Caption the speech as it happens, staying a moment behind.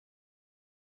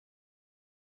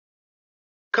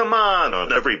Come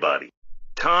on, everybody.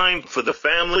 Time for the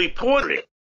family portrait.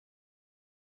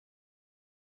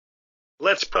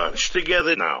 Let's punch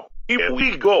together now. Here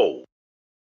we go.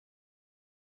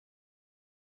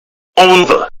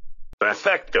 Over.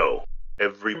 Perfecto.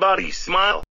 Everybody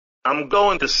smile. I'm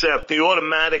going to set the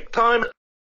automatic timer.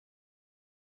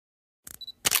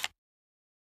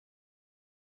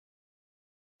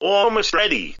 Almost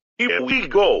ready. Here we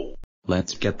go.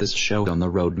 Let's get this show on the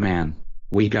road, man.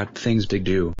 We got things to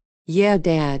do. Yeah,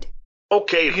 Dad.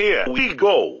 Okay, here we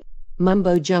go.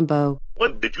 Mumbo jumbo.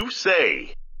 What did you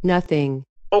say? Nothing.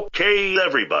 Okay,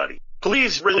 everybody.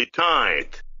 Please really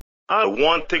tight. I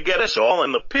want to get us all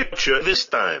in the picture this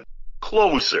time.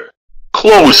 Closer.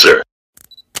 Closer.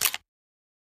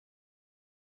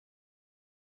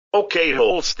 Okay,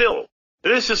 hold still.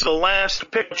 This is the last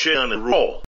picture on the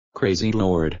roll. Crazy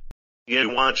Lord.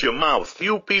 You watch your mouth,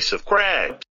 you piece of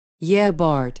crap. Yeah,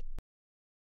 Bart.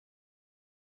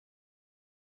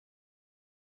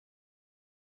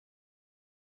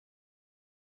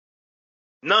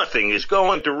 Nothing is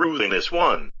going to ruin this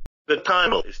one. The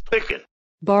timer is ticking.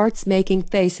 Bart's making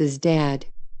faces, Dad.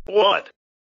 What?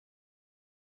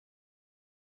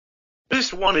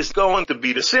 This one is going to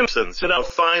be the Simpsons at our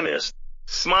finest.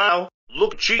 Smile,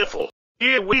 look cheerful.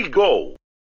 Here we go.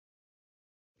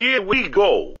 Here we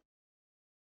go.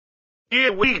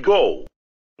 Here we go.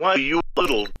 Why, you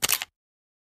little